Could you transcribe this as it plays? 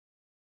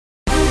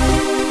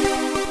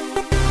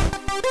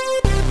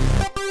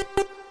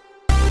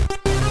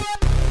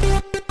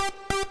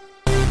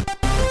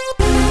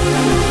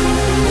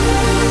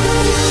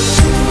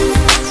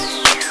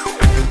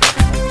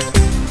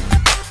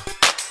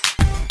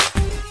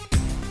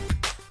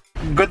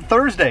Good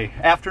Thursday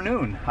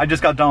afternoon. I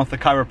just got done with the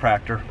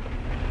chiropractor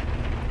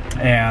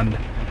and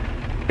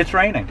it's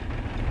raining.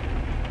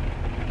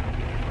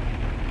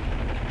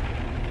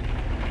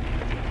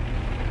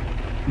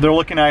 They're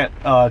looking at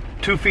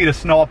 2 feet of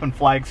snow up in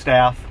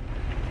Flagstaff,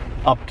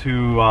 up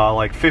to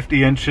like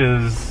 50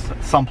 inches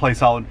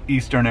someplace out in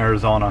eastern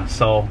Arizona.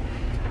 So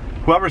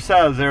whoever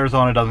says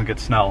Arizona doesn't get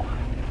snow,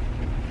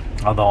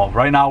 although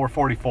right now we're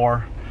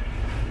 44,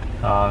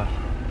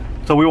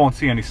 so we won't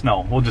see any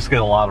snow. We'll just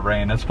get a lot of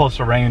rain. It's supposed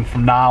to rain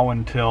from now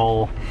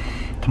until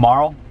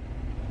tomorrow,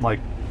 like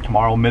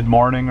tomorrow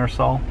mid-morning or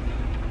so,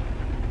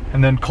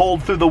 and then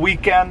cold through the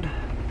weekend.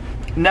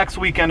 Next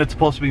weekend it's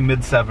supposed to be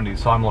mid-70s,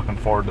 so I'm looking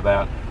forward to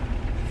that.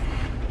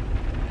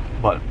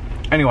 But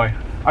anyway,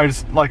 I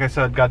just, like I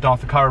said, got done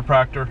with the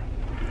chiropractor.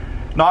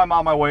 Now I'm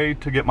on my way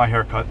to get my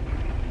hair cut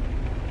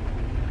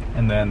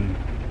and then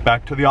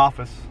back to the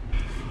office.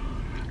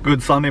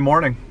 Good Sunday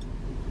morning.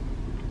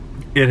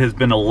 It has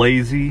been a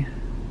lazy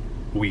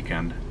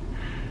weekend.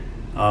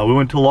 We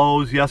went to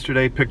Lowe's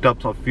yesterday, picked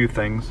up a few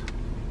things,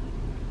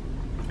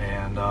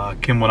 and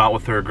Kim went out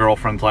with her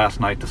girlfriends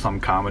last night to some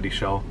comedy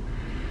show,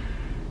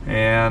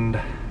 and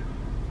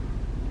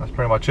that's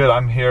pretty much it.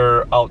 I'm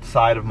here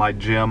outside of my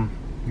gym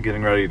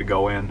getting ready to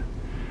go in.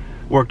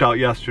 Worked out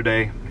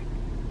yesterday.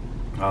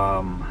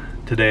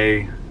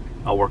 Today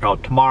I'll work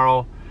out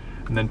tomorrow,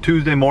 and then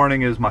Tuesday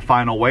morning is my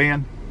final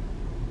weigh-in.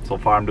 So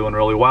far I'm doing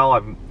really well.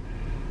 I'm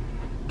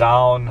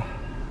down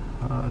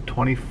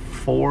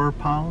 24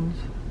 pounds.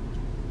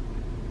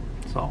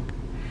 So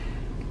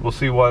we'll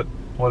see what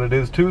it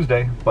is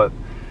Tuesday, but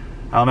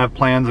I don't have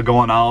plans of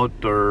going out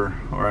or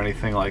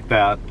anything like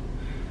that.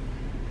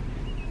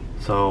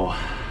 So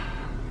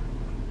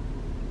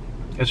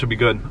it should be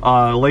good.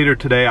 Later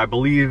today, I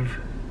believe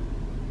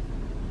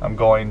I'm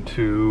going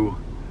to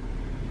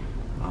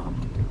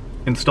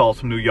install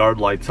some new yard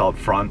lights out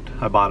front.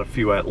 I bought a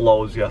few at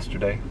Lowe's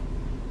yesterday.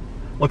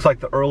 Looks like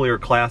the earlier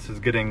class is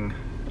getting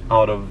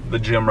out of the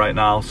gym right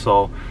now,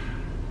 so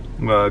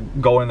I'm gonna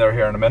go in there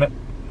here in a minute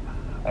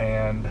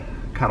and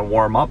kind of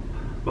warm up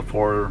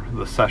before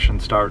the session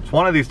starts.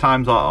 One of these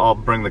times I'll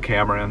bring the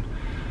camera in,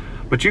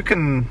 but you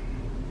can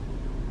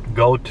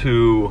go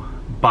to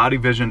Body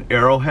Vision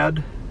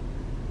Arrowhead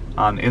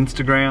on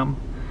Instagram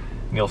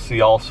and you'll see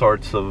all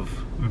sorts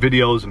of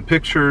videos and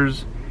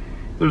pictures.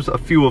 There's a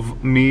few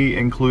of me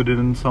included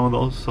in some of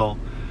those. So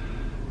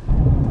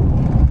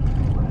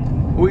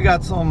we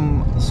got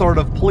some sort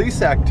of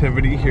police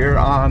activity here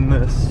on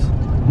this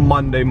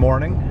Monday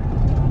morning.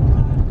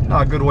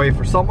 Not a good way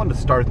for someone to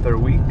start their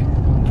week.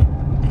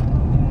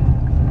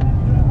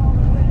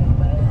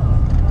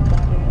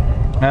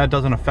 That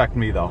doesn't affect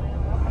me though.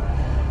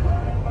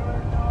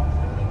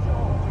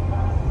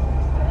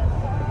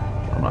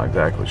 I'm not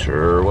exactly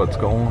sure what's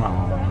going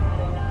on.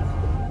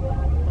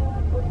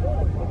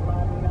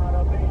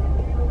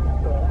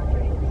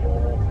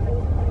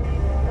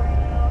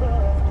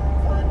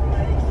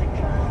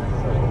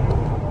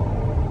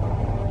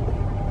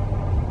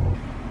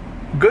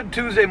 Good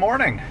Tuesday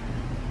morning.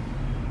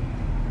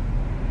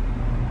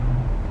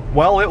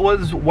 Well, it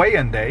was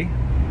weigh-in day,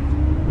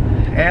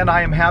 and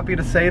I am happy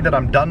to say that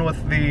I'm done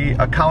with the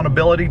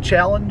accountability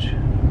challenge.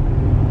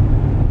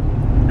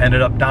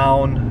 Ended up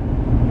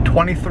down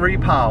 23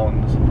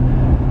 pounds,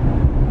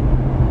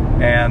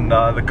 and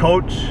the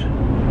coach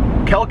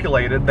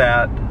calculated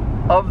that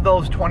of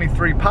those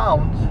 23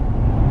 pounds,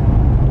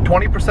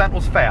 20%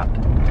 was fat.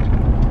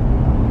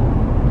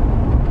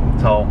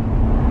 So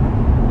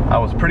I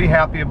was pretty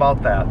happy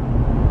about that.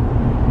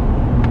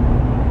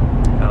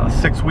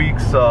 6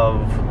 weeks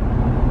of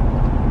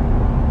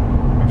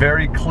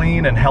very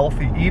clean and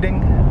healthy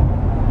eating,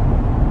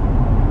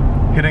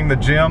 hitting the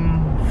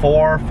gym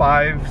 4,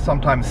 5,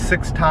 sometimes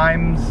 6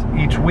 times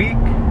each week,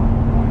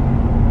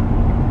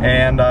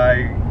 and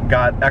I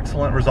got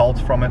excellent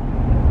results from it.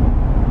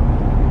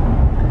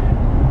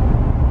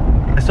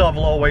 I still have a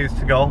little ways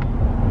to go,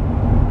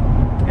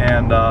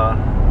 and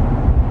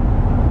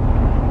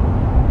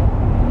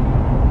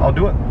I'll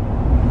do it.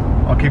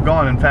 I'll keep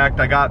going. In fact,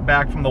 I got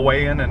back from the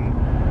weigh-in and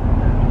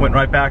went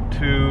right back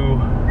to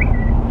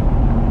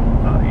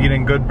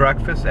eating good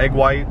breakfast, egg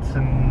whites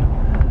and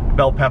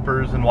bell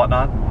peppers and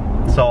whatnot.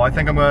 So I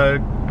think I'm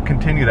going to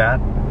continue that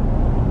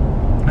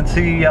and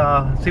see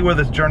where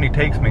this journey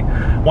takes me.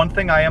 One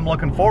thing I am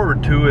looking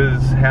forward to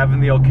is having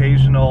the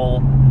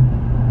occasional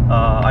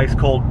ice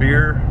cold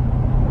beer,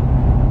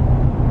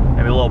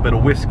 maybe a little bit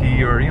of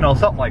whiskey, or you know,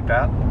 something like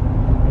that.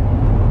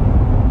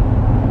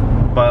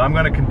 But I'm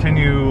going to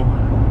continue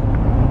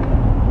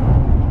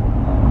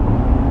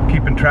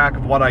keeping track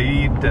of what I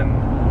eat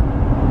and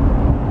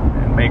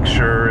make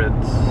sure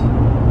it's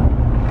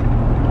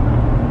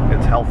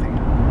healthy.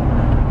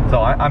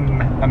 So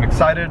I'm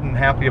excited and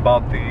happy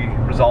about the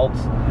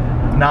results.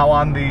 Now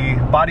on the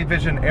Body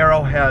Vision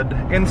Arrowhead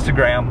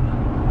Instagram,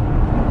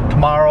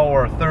 tomorrow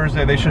or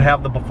Thursday they should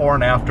have the before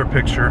and after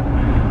picture,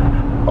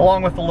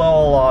 along with a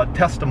little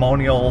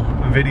testimonial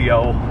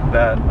video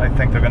that I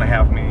think they're going to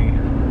have me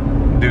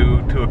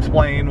do to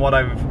explain what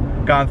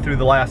I've gone through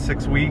the last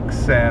 6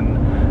 weeks and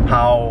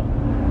how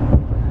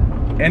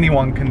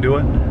anyone can do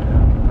it.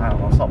 I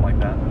don't know, something like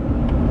that.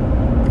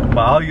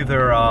 But I'll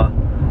either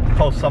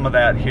post some of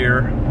that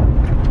here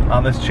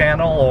on this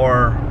channel,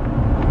 or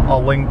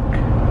I'll link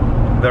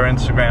their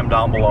Instagram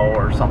down below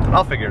or something.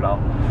 I'll figure it out.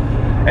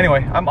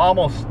 Anyway, I'm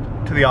almost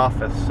to the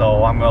office,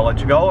 so I'm gonna let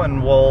you go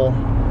and we'll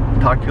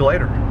talk to you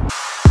later.